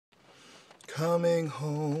Coming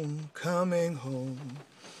home.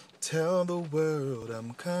 Tell the world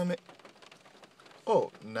I'm coming.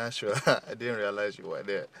 Oh, Nashville. I didn't realize you were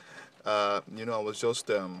there. I was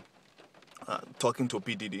just talking to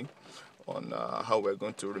PDD on how we're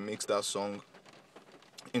going to remix that song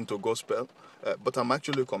into gospel. But I'm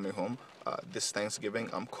actually coming home this Thanksgiving.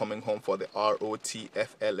 I'm coming home for the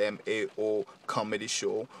ROTFLMAO comedy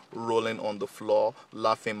show, rolling on the floor,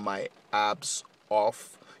 laughing my abs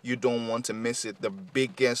off. You don't want to miss it. The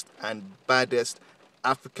biggest and baddest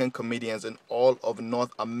African comedians in all of North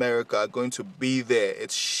America are going to be there.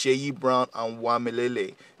 It's Seyi Brown and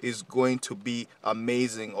Wamilele. Is going to be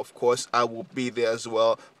amazing. Of course, I will be there as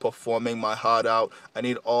well, performing my heart out. I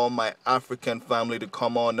need all my African family to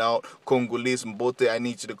come on out. Congolese Mbote, I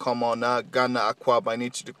need you to come on out. Ghana Akwab, I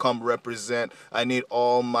need you to come represent. I need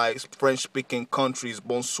all my French-speaking countries.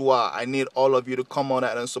 Bonsoir. I need all of you to come on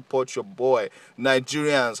out and support your boy.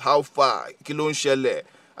 Nigerians, how far? Kilon Shele.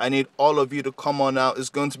 I need all of you to come on out. It's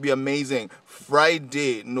going to be amazing.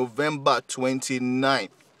 Friday, November 29th.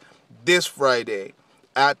 This Friday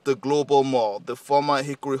at the Global Mall, the former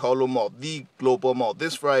Hickory Hollow Mall, the Global Mall.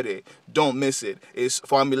 This Friday, don't miss it. It's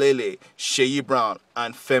Wamilele, Seyi Brown,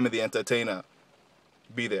 and Femi the Entertainer.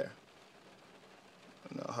 Be there.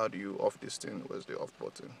 Now, how do you off this thing? Where's the off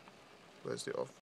button? Where's the off?